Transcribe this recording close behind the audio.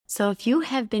So if you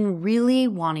have been really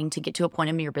wanting to get to a point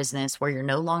in your business where you're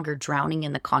no longer drowning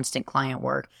in the constant client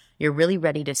work, you're really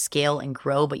ready to scale and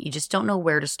grow, but you just don't know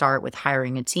where to start with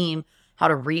hiring a team, how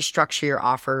to restructure your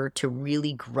offer to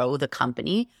really grow the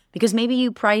company, because maybe you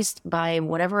priced by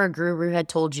whatever a guru had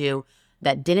told you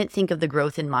that didn't think of the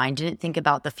growth in mind, didn't think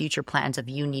about the future plans of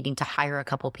you needing to hire a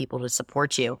couple people to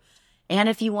support you. And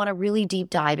if you want to really deep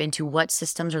dive into what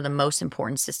systems are the most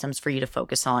important systems for you to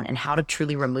focus on and how to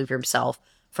truly remove yourself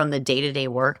from the day-to-day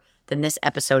work, then this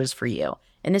episode is for you.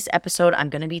 In this episode, I'm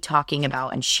going to be talking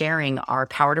about and sharing our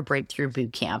Power to Breakthrough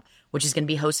Bootcamp, which is going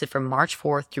to be hosted from March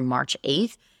 4th through March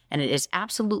 8th. And it is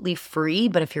absolutely free,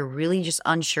 but if you're really just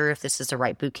unsure if this is the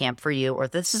right bootcamp for you, or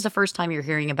if this is the first time you're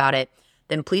hearing about it,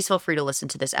 then please feel free to listen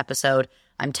to this episode.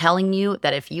 I'm telling you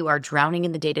that if you are drowning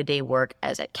in the day-to-day work,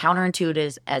 as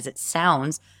counterintuitive as it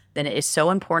sounds, then it is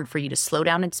so important for you to slow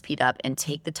down and speed up and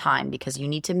take the time, because you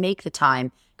need to make the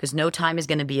time, because no time is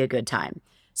going to be a good time.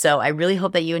 So I really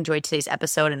hope that you enjoyed today's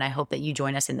episode, and I hope that you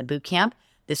join us in the bootcamp.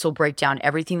 This will break down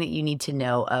everything that you need to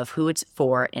know of who it's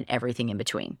for and everything in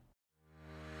between.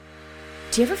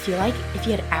 Do you ever feel like if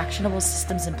you had actionable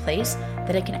systems in place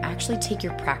that it can actually take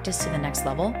your practice to the next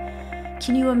level?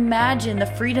 Can you imagine the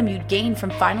freedom you'd gain from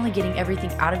finally getting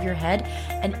everything out of your head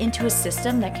and into a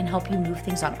system that can help you move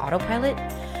things on autopilot?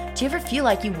 Do you ever feel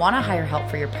like you want to hire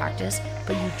help for your practice,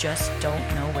 but you just don't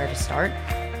know where to start?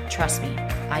 Trust me,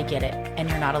 I get it, and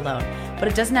you're not alone. But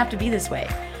it doesn't have to be this way.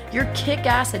 You're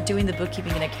kick-ass at doing the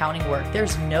bookkeeping and accounting work.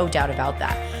 There's no doubt about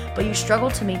that. But you struggle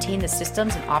to maintain the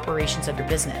systems and operations of your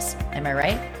business. Am I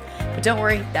right? But don't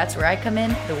worry, that's where I come in,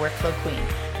 the workflow queen.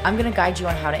 I'm going to guide you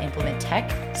on how to implement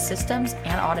tech, systems,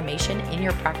 and automation in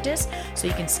your practice so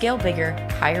you can scale bigger,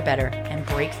 hire better, and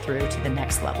break through to the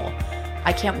next level.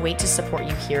 I can't wait to support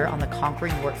you here on the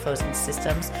Conquering Workflows and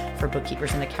Systems for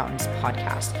Bookkeepers and Accountants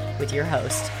podcast with your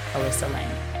host, Alyssa Lang.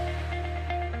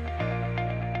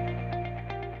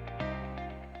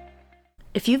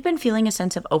 If you've been feeling a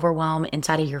sense of overwhelm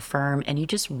inside of your firm and you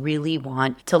just really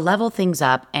want to level things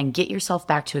up and get yourself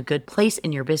back to a good place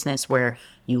in your business where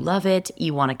you love it,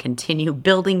 you want to continue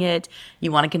building it,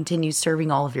 you want to continue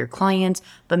serving all of your clients,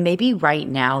 but maybe right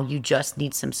now you just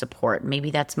need some support.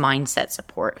 Maybe that's mindset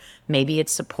support. Maybe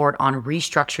it's support on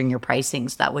restructuring your pricing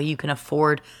so that way you can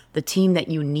afford the team that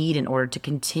you need in order to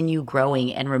continue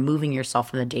growing and removing yourself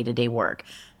from the day-to-day work.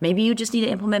 Maybe you just need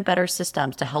to implement better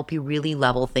systems to help you really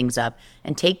level things up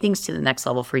and take things to the next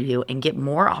level for you and get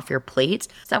more off your plate so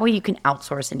that way you can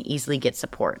outsource and easily get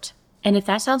support. And if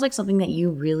that sounds like something that you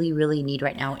really, really need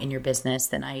right now in your business,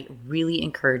 then I really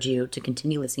encourage you to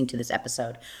continue listening to this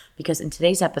episode, because in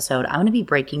today's episode, I'm going to be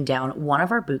breaking down one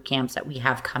of our boot camps that we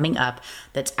have coming up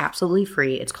that's absolutely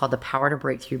free. It's called the Power to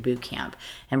Breakthrough Bootcamp,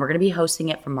 and we're going to be hosting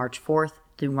it from March 4th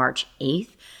through March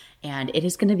 8th. And it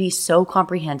is going to be so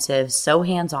comprehensive, so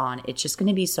hands-on. It's just going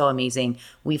to be so amazing.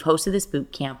 We've hosted this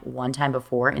boot camp one time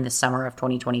before in the summer of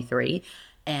 2023,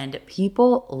 and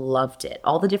people loved it.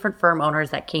 All the different firm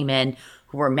owners that came in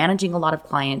who were managing a lot of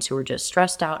clients who were just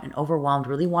stressed out and overwhelmed,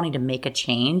 really wanting to make a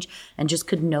change and just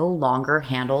could no longer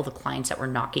handle the clients that were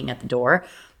knocking at the door.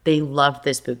 They loved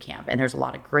this boot camp, and there's a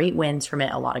lot of great wins from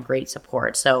it, a lot of great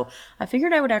support. So I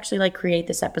figured I would actually create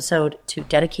this episode to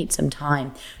dedicate some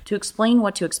time to explain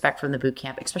what to expect from the boot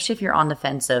camp, especially if you're on the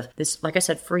fence of this, like I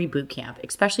said, free boot camp,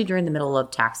 especially during the middle of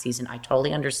tax season. I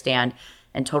totally understand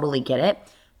and totally get it.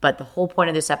 But the whole point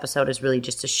of this episode is really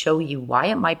just to show you why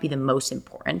it might be the most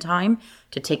important time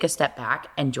to take a step back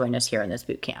and join us here in this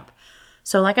boot camp.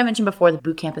 So like I mentioned before, the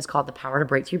bootcamp is called the Power to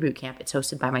Breakthrough Bootcamp. It's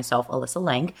hosted by myself, Alyssa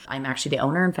Lang. I'm actually the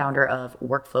owner and founder of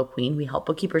Workflow Queen. We help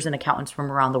bookkeepers and accountants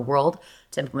from around the world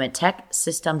to implement tech,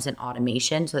 systems, and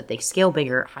automation so that they scale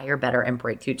bigger, hire better, and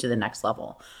break through to the next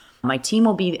level. My team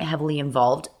will be heavily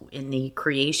involved in the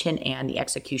creation and the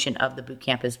execution of the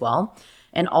bootcamp as well.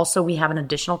 And also we have an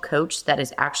additional coach that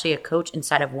is actually a coach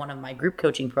inside of one of my group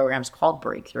coaching programs called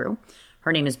Breakthrough.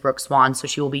 Her name is Brooke Swan, so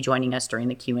she will be joining us during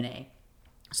the Q&A.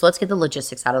 So let's get the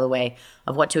logistics out of the way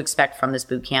of what to expect from this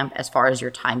bootcamp as far as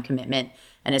your time commitment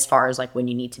and as far as when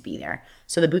you need to be there.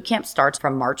 So the bootcamp starts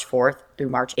from March 4th through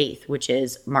March 8th, which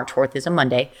is March 4th is a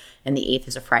Monday and the 8th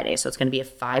is a Friday. So it's going to be a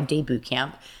 5-day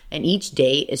bootcamp, and each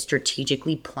day is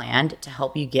strategically planned to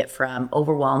help you get from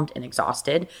overwhelmed and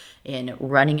exhausted in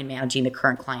running and managing the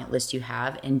current client list you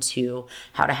have into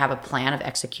how to have a plan of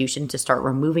execution to start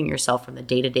removing yourself from the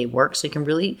day-to-day work so you can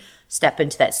really step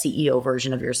into that CEO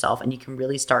version of yourself and you can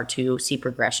really start to see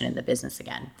progression in the business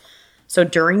again. So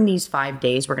during these 5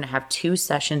 days, we're going to have 2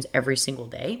 sessions every single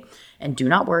day. And do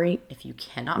not worry, if you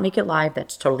cannot make it live,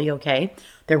 that's totally okay.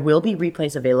 There will be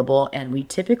replays available, and we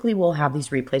typically will have these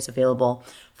replays available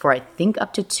for I think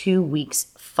up to 2 weeks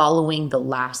following the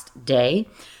last day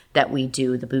that we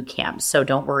do the boot camp. So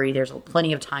don't worry, there's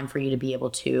plenty of time for you to be able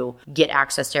to get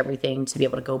access to everything, to be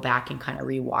able to go back and kind of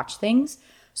rewatch things.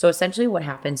 So essentially what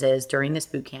happens is during this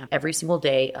boot camp, every single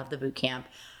day of the boot camp,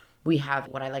 we have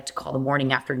what I like to call the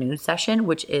morning afternoon session,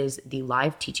 which is the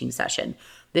live teaching session.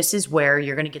 This is where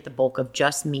you're going to get the bulk of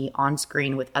just me on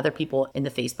screen with other people in the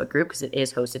Facebook group, because it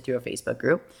is hosted through a Facebook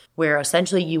group, where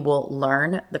essentially you will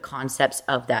learn the concepts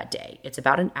of that day. It's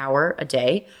about an hour a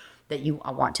day that you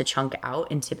want to chunk out.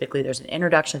 And typically there's an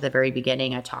introduction at the very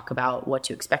beginning. I talk about what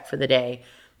to expect for the day.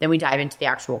 Then we dive into the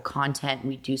actual content.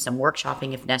 We do some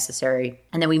workshopping if necessary.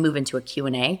 And then we move into a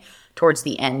Q&A towards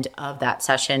the end of that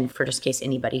session, for just in case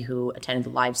anybody who attended the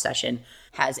live session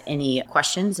has any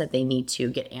questions that they need to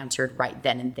get answered right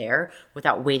then and there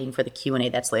without waiting for the Q&A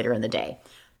that's later in the day.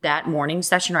 That morning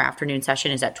session or afternoon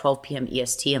session is at 12 p.m.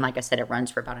 EST. And like I said, it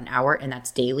runs for about an hour, and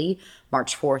that's daily,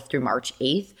 March 4th through March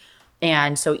 8th.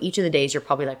 And so each of the days, you're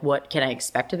probably like, what can I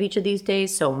expect of each of these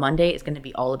days? So Monday is going to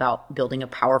be all about building a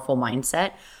powerful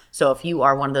mindset. So if you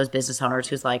are one of those business owners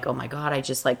who's like, oh my God, I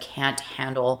just can't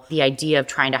handle the idea of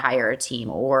trying to hire a team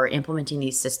or implementing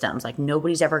these systems.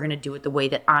 Nobody's ever going to do it the way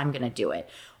that I'm going to do it.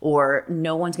 Or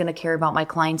no one's going to care about my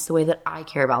clients the way that I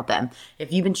care about them.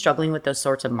 If you've been struggling with those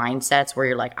sorts of mindsets where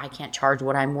you're like, I can't charge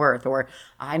what I'm worth, or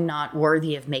I'm not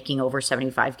worthy of making over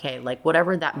 75K,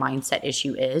 whatever that mindset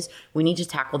issue is, we need to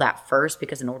tackle that first,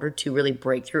 because in order to really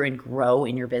break through and grow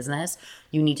in your business,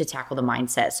 you need to tackle the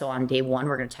mindset. So on day 1,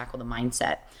 we're going to tackle the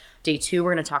mindset. Day 2,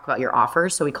 we're going to talk about your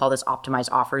offers. So we call this Optimize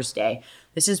Offers Day.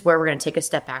 This is where we're going to take a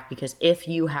step back, because if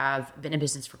you have been in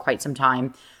business for quite some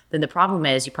time, then the problem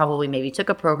is you probably maybe took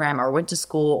a program or went to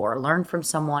school or learned from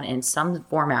someone in some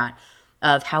format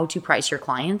of how to price your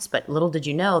clients. But little did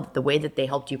you know that the way that they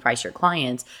helped you price your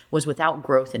clients was without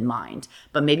growth in mind.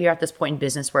 But maybe you're at this point in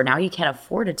business where now you can't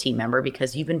afford a team member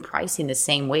because you've been pricing the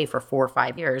same way for 4 or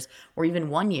 5 years, or even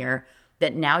 1 year,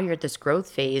 that now you're at this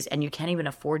growth phase and you can't even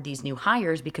afford these new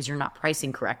hires because you're not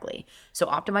pricing correctly. So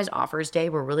Optimize Offers Day,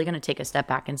 we're really going to take a step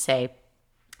back and say,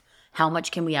 how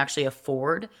much can we actually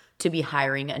afford to be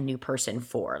hiring a new person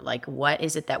for? What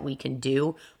is it that we can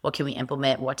do? What can we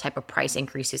implement? What type of price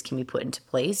increases can we put into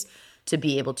place to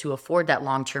be able to afford that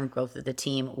long-term growth of the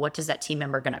team? What does that team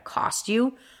member going to cost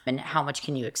you? And how much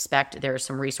can you expect? There are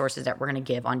some resources that we're going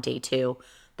to give on day 2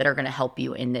 that are going to help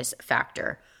you in this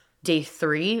factor. Day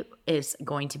 3 is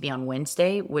going to be on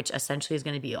Wednesday, which essentially is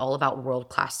going to be all about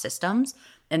world-class systems.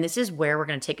 And this is where we're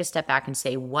going to take a step back and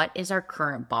say, what is our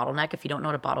current bottleneck? If you don't know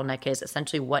what a bottleneck is,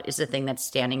 essentially what is the thing that's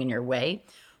standing in your way?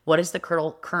 What is the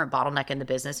current bottleneck in the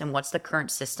business? And what's the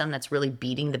current system that's really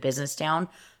beating the business down,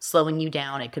 slowing you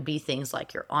down? It could be things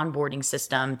like your onboarding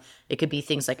system. It could be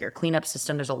things like your cleanup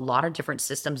system. There's a lot of different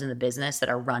systems in the business that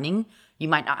are running. You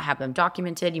might not have them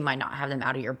documented. You might not have them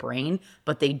out of your brain,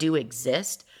 but they do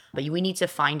exist. But we need to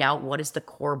find out what is the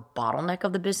core bottleneck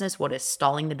of the business, what is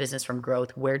stalling the business from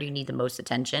growth, where do you need the most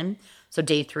attention? So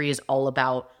day 3 is all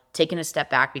about taking a step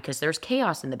back, because there's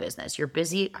chaos in the business. You're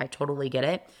busy, I totally get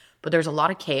it, but there's a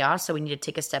lot of chaos. So we need to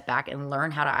take a step back and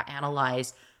learn how to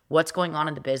analyze what's going on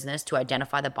in the business to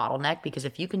identify the bottleneck. Because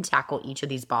if you can tackle each of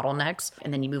these bottlenecks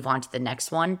and then you move on to the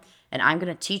next one, and I'm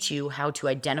going to teach you how to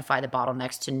identify the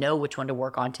bottlenecks to know which one to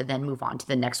work on to then move on to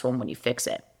the next one when you fix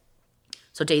it.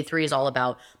 So day 3 is all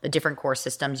about the different core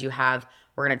systems you have.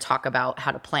 We're going to talk about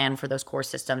how to plan for those core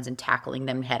systems and tackling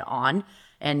them head on,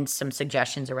 and some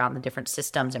suggestions around the different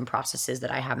systems and processes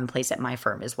that I have in place at my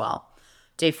firm as well.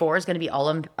 Day 4 is going to be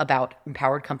all about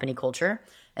empowered company culture.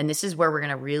 And this is where we're going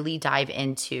to really dive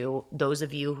into those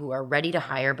of you who are ready to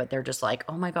hire, but they're just like,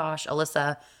 oh my gosh,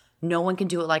 Alyssa, no one can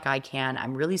do it like I can.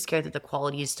 I'm really scared that the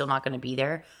quality is still not going to be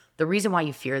there. The reason why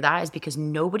you fear that is because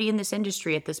nobody in this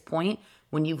industry at this point,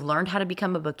 when you've learned how to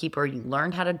become a bookkeeper, you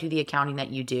learned how to do the accounting that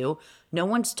you do, no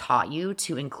one's taught you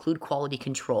to include quality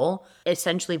control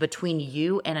essentially between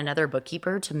you and another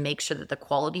bookkeeper to make sure that the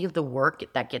quality of the work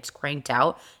that gets cranked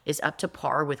out is up to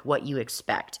par with what you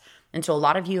expect. And so a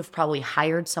lot of you have probably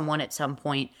hired someone at some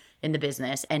point in the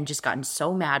business and just gotten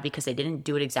so mad because they didn't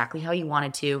do it exactly how you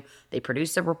wanted to. They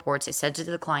produced the reports, they sent it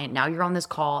to the client. Now you're on this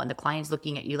call and the client's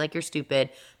looking at you like you're stupid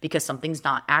because something's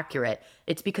not accurate.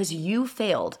 It's because you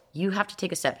failed. You have to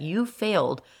take a step. You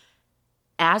failed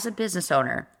as a business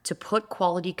owner to put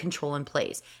quality control in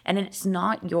place. And it's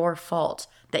not your fault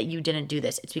that you didn't do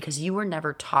this. It's because you were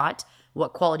never taught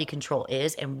what quality control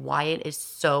is and why it is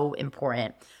so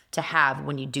important to have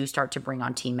when you do start to bring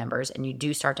on team members and you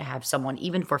do start to have someone,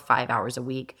 even for 5 hours a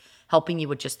week, helping you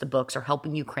with just the books or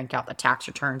helping you crank out the tax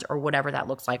returns or whatever that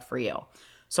looks like for you.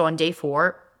 So on day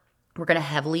 4, We're going to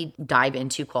heavily dive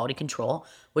into quality control,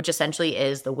 which essentially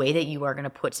is the way that you are going to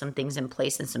put some things in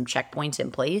place and some checkpoints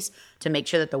in place to make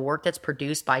sure that the work that's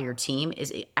produced by your team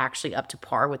is actually up to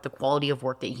par with the quality of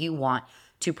work that you want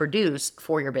to produce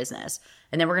for your business.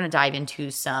 And then we're going to dive into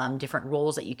some different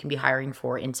roles that you can be hiring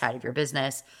for inside of your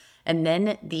business. And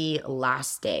then the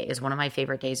last day is one of my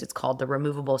favorite days. It's called the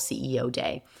Removable CEO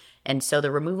Day. And so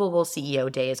the Removable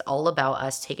CEO Day is all about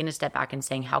us taking a step back and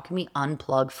saying, how can we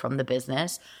unplug from the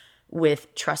business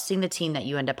with trusting the team that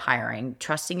you end up hiring,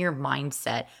 trusting your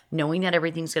mindset, knowing that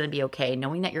everything's going to be okay,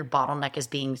 knowing that your bottleneck is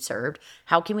being served?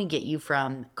 How can we get you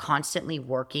from constantly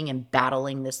working and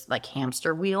battling this like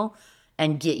hamster wheel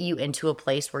and get you into a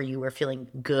place where you are feeling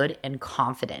good and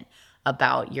confident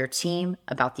about your team,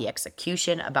 about the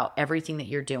execution, about everything that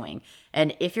you're doing?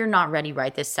 And if you're not ready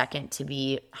right this second to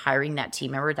be hiring that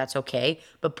team member, that's okay.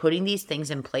 But putting these things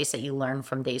in place that you learn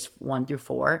from days 1 through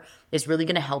 4 is really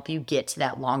going to help you get to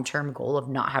that long-term goal of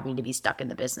not having to be stuck in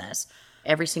the business.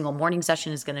 Every single morning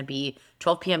session is going to be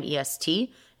 12 p.m.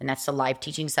 EST, and that's the live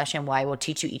teaching session where I will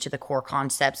teach you each of the core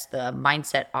concepts, the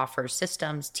mindset, offers,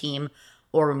 systems, team,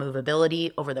 or removability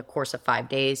over the course of 5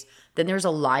 days. Then there's a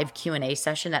live Q&A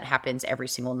session that happens every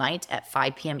single night at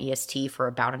 5 p.m. EST for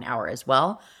about an hour as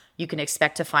well. You can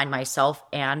expect to find myself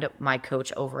and my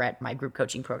coach over at my group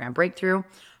coaching program, Breakthrough.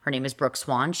 Her name is Brooke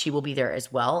Swan. She will be there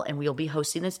as well. And we'll be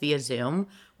hosting this via Zoom,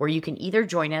 where you can either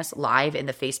join us live in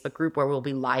the Facebook group where we'll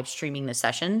be live streaming the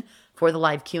session for the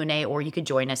live Q&A, or you could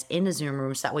join us in the Zoom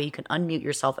room so that way you can unmute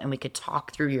yourself and we could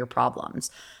talk through your problems.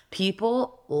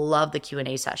 People love the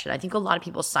Q&A session. I think a lot of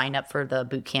people sign up for the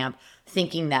bootcamp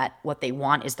thinking that what they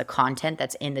want is the content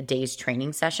that's in the day's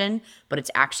training session, but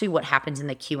it's actually what happens in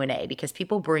the Q&A, because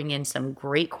people bring in some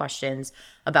great questions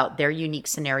about their unique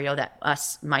scenario that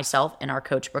myself, and our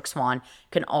coach, Brooke Swan,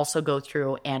 can also go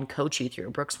through and coach you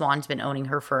through. Brooke Swan's been owning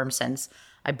her firm since,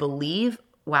 I believe,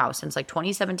 since like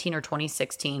 2017 or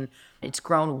 2016. It's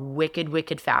grown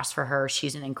wicked fast for her.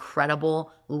 She's an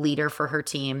incredible leader for her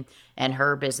team, and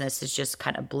her business is just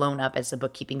kind of blown up as the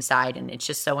bookkeeping side. And it's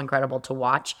just so incredible to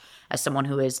watch as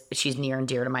someone she's near and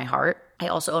dear to my heart. I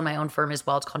also own my own firm as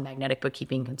well. It's called Magnetic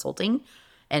Bookkeeping Consulting.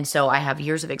 And so I have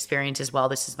years of experience as well.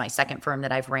 This is my second firm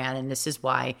that I've ran. And this is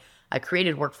why I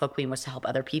created Workflow Queen, was to help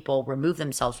other people remove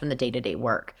themselves from the day-to-day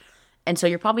work. And so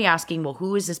you're probably asking, well,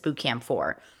 who is this bootcamp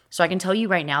for? So I can tell you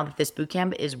right now that this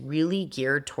bootcamp is really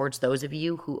geared towards those of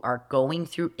you who are going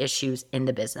through issues in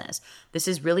the business. This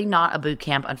is really not a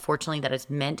bootcamp, unfortunately, that is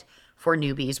meant for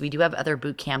newbies. We do have other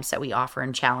bootcamps that we offer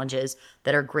and challenges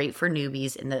that are great for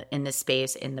newbies in this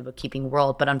space, in the bookkeeping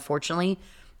world. But unfortunately,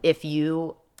 if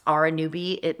you are a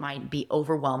newbie, it might be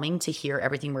overwhelming to hear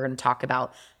everything we're going to talk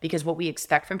about, because what we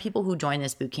expect from people who join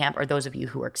this bootcamp are those of you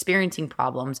who are experiencing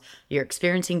problems, you're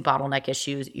experiencing bottleneck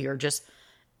issues, you're just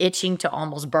itching to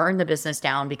almost burn the business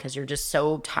down because you're just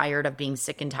so tired of being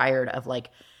sick and tired of like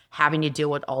having to deal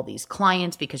with all these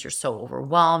clients because you're so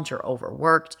overwhelmed, you're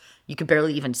overworked. You could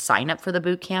barely even sign up for the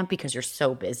bootcamp because you're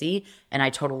so busy. And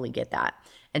I totally get that.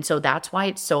 And so that's why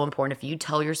it's so important. If you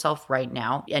tell yourself right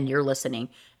now and you're listening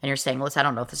and you're saying, Melissa, I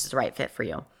don't know if this is the right fit for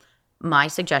you. My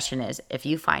suggestion is, if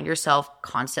you find yourself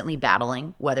constantly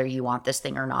battling whether you want this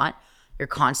thing or not, you're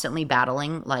constantly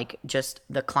battling like just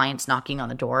the clients knocking on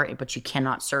the door, but you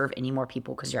cannot serve any more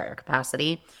people because you're at your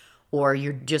capacity, or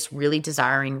you're just really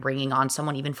desiring bringing on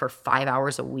someone even for 5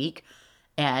 hours a week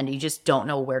and you just don't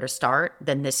know where to start,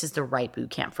 then this is the right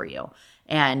bootcamp for you.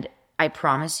 And I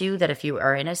promise you that if you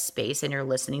are in a space and you're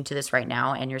listening to this right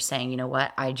now and you're saying, you know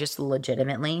what, I just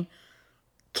legitimately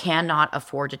cannot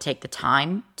afford to take the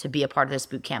time to be a part of this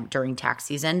bootcamp during tax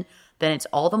season, then it's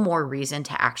all the more reason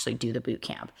to actually do the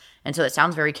bootcamp. And so it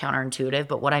sounds very counterintuitive,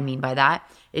 but what I mean by that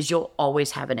is you'll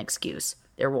always have an excuse.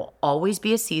 There will always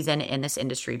be a season in this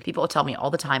industry. People will tell me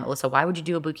all the time, Alyssa, why would you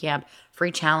do a bootcamp,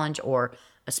 free challenge, or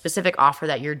a specific offer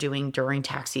that you're doing during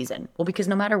tax season? Well, because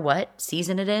no matter what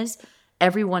season it is,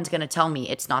 everyone's going to tell me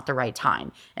it's not the right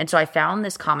time. And so I found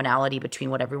this commonality between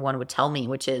what everyone would tell me,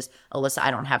 which is, Alyssa,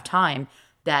 I don't have time,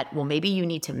 that, well, maybe you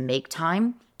need to make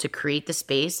time to create the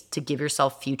space to give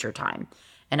yourself future time.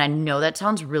 And I know that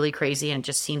sounds really crazy and it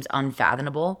just seems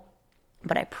unfathomable,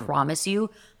 but I promise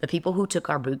you, the people who took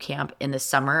our bootcamp in the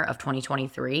summer of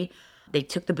 2023, they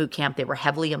took the bootcamp, they were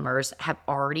heavily immersed, have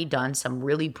already done some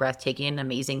really breathtaking and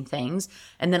amazing things.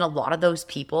 And then a lot of those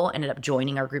people ended up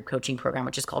joining our group coaching program,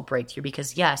 which is called Breakthrough,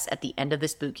 because yes, at the end of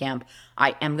this bootcamp,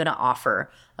 I am going to offer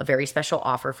a very special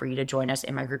offer for you to join us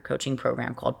in my group coaching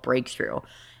program called Breakthrough.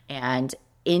 And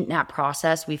in that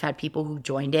process, we've had people who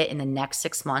joined it in the next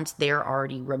 6 months. They're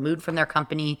already removed from their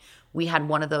company. We had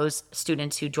one of those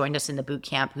students who joined us in the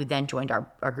bootcamp who then joined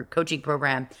our group coaching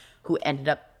program, who ended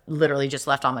up literally just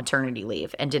left on maternity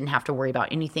leave and didn't have to worry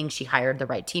about anything. She hired the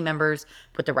right team members,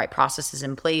 put the right processes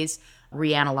in place,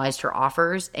 reanalyzed her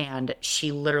offers, and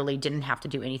she literally didn't have to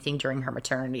do anything during her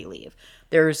maternity leave.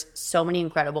 There's so many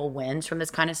incredible wins from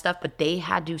this kind of stuff, but they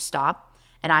had to stop.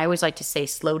 And I always like to say,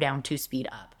 slow down to speed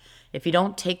up. If you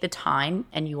don't take the time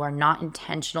and you are not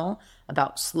intentional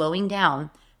about slowing down,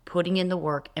 putting in the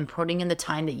work and putting in the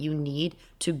time that you need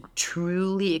to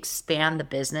truly expand the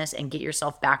business and get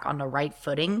yourself back on the right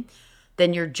footing,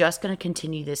 then you're just going to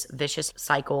continue this vicious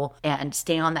cycle and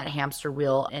stay on that hamster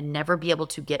wheel and never be able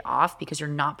to get off because you're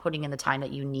not putting in the time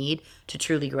that you need to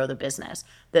truly grow the business.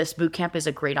 This bootcamp is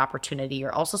a great opportunity.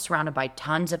 You're also surrounded by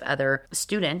tons of other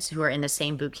students who are in the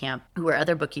same bootcamp, who are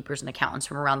other bookkeepers and accountants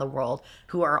from around the world,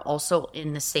 who are also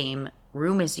in the same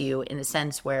room as you, in the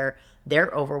sense where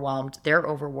they're overwhelmed, they're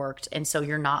overworked, and so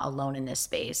you're not alone in this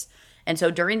space. And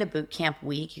so during the bootcamp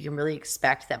week, you can really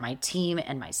expect that my team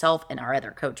and myself and our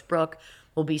other coach, Brooke,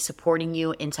 will be supporting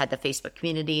you inside the Facebook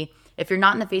community. If you're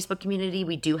not in the Facebook community,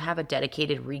 we do have a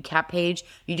dedicated recap page.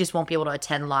 You just won't be able to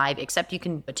attend live, except you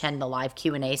can attend the live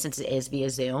Q&A since it is via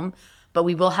Zoom. But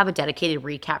we will have a dedicated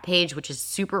recap page, which is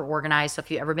super organized. So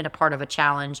if you've ever been a part of a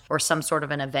challenge or some sort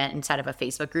of an event inside of a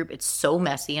Facebook group, it's so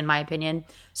messy in my opinion.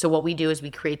 So what we do is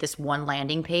we create this one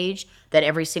landing page that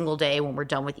every single day when we're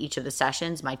done with each of the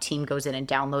sessions, my team goes in and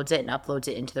downloads it and uploads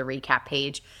it into the recap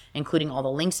page, including all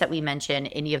the links that we mentioned,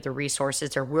 any of the resources.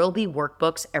 There will be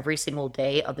workbooks every single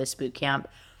day of this bootcamp.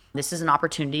 This is an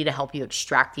opportunity to help you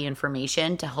extract the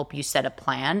information, to help you set a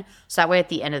plan. So that way at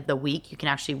the end of the week, you can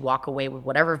actually walk away with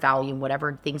whatever value and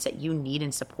whatever things that you need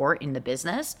and support in the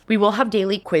business. We will have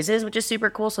daily quizzes, which is super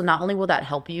cool. So not only will that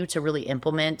help you to really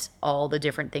implement all the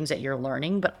different things that you're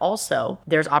learning, but also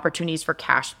there's opportunities for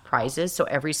cash prizes. So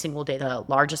every single day, the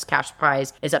largest cash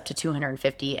prize is up to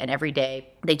 $250, and every day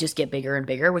they just get bigger and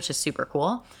bigger, which is super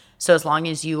cool. So as long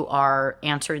as you are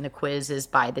answering the quizzes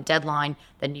by the deadline,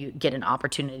 then you get an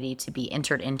opportunity to be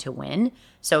entered in to win.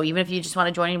 So even if you just want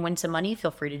to join and win some money, feel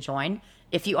free to join.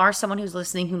 If you are someone who's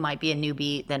listening who might be a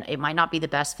newbie, then it might not be the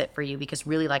best fit for you, because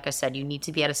really, like I said, you need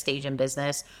to be at a stage in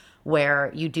business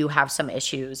where you do have some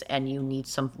issues and you need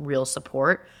some real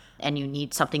support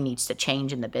and something needs to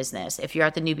change in the business. If you're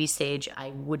at the newbie stage,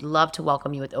 I would love to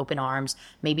welcome you with open arms,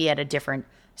 maybe at a different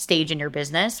stage in your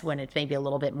business when it's maybe a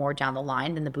little bit more down the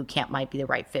line, then the bootcamp might be the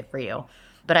right fit for you.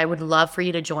 But I would love for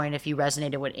you to join if you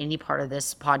resonated with any part of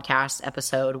this podcast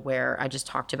episode where I just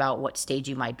talked about what stage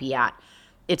you might be at.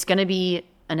 It's going to be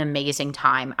an amazing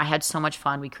time. I had so much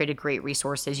fun. We created great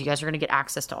resources. You guys are going to get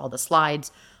access to all the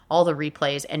slides, all the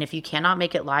replays. And if you cannot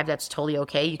make it live, that's totally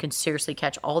okay. You can seriously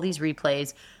catch all these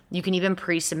replays. You can even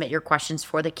pre-submit your questions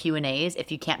for the Q&As. If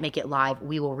you can't make it live,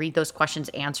 we will read those questions,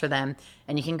 answer them,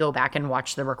 and you can go back and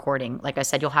watch the recording. Like I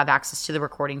said, you'll have access to the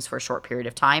recordings for a short period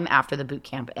of time after the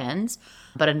bootcamp ends,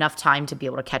 but enough time to be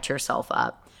able to catch yourself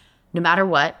up. No matter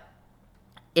what,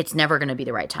 it's never going to be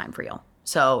the right time for you.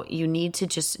 So you need to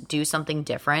just do something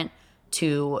different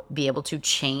to be able to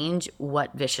change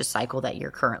what vicious cycle that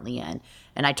you're currently in.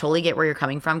 And I totally get where you're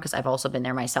coming from, because I've also been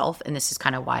there myself. And this is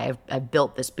kind of why I've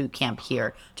built this bootcamp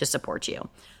here to support you.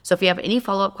 So if you have any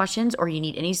follow-up questions or you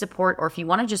need any support, or if you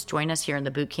want to just join us here in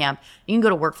the bootcamp, you can go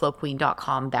to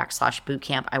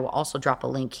workflowqueen.com/bootcamp. I will also drop a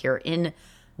link here in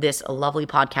this lovely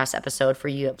podcast episode for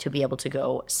you to be able to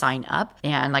go sign up.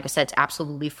 And like I said, it's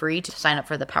absolutely free to sign up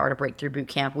for the Power to Breakthrough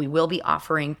Bootcamp. We will be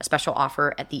offering a special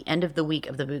offer at the end of the week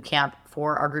of the bootcamp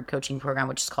for our group coaching program,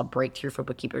 which is called Breakthrough for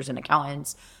Bookkeepers and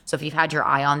Accountants. So if you've had your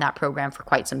eye on that program for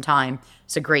quite some time,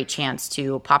 it's a great chance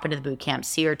to pop into the bootcamp,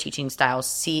 see our teaching styles,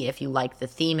 see if you like the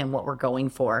theme and what we're going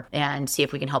for, and see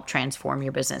if we can help transform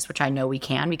your business, which I know we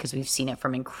can, because we've seen it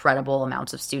from incredible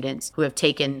amounts of students who have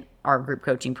taken our group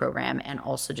coaching program and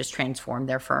also just transformed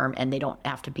their firm, and they don't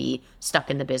have to be stuck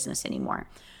in the business anymore.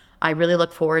 I really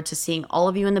look forward to seeing all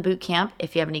of you in the bootcamp.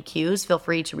 If you have any cues, feel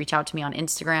free to reach out to me on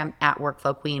Instagram at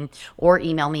workflowqueen, or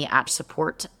email me at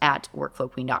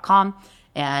support@workflowqueen.com.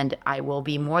 And I will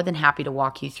be more than happy to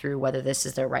walk you through whether this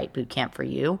is the right bootcamp for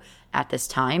you at this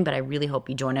time. But I really hope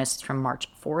you join us from March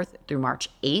 4th through March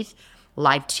 8th.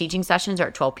 Live teaching sessions are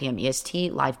at 12 p.m.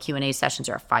 EST. Live Q&A sessions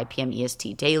are at 5 p.m.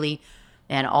 EST daily.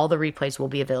 And all the replays will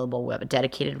be available. We have a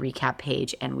dedicated recap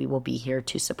page, and we will be here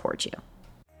to support you.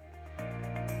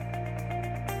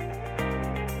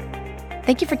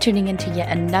 Thank you for tuning in to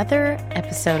yet another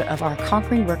episode of our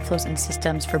Conquering Workflows and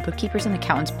Systems for Bookkeepers and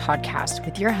Accountants podcast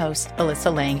with your host,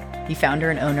 Alyssa Lang, the founder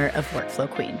and owner of Workflow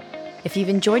Queen. If you've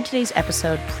enjoyed today's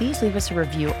episode, please leave us a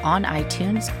review on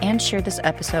iTunes and share this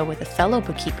episode with a fellow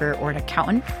bookkeeper or an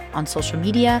accountant on social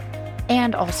media,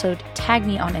 and also tag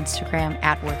me on Instagram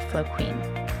at Workflow Queen.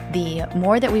 The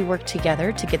more that we work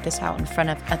together to get this out in front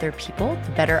of other people,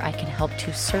 the better I can help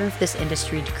to serve this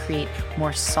industry to create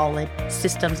more solid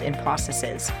systems and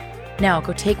processes. Now,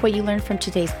 go take what you learned from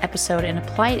today's episode and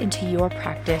apply it into your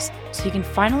practice so you can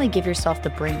finally give yourself the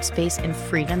brain space and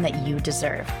freedom that you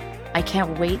deserve. I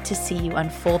can't wait to see you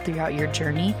unfold throughout your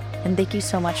journey, and thank you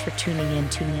so much for tuning in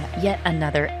to yet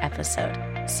another episode.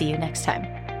 See you next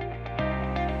time.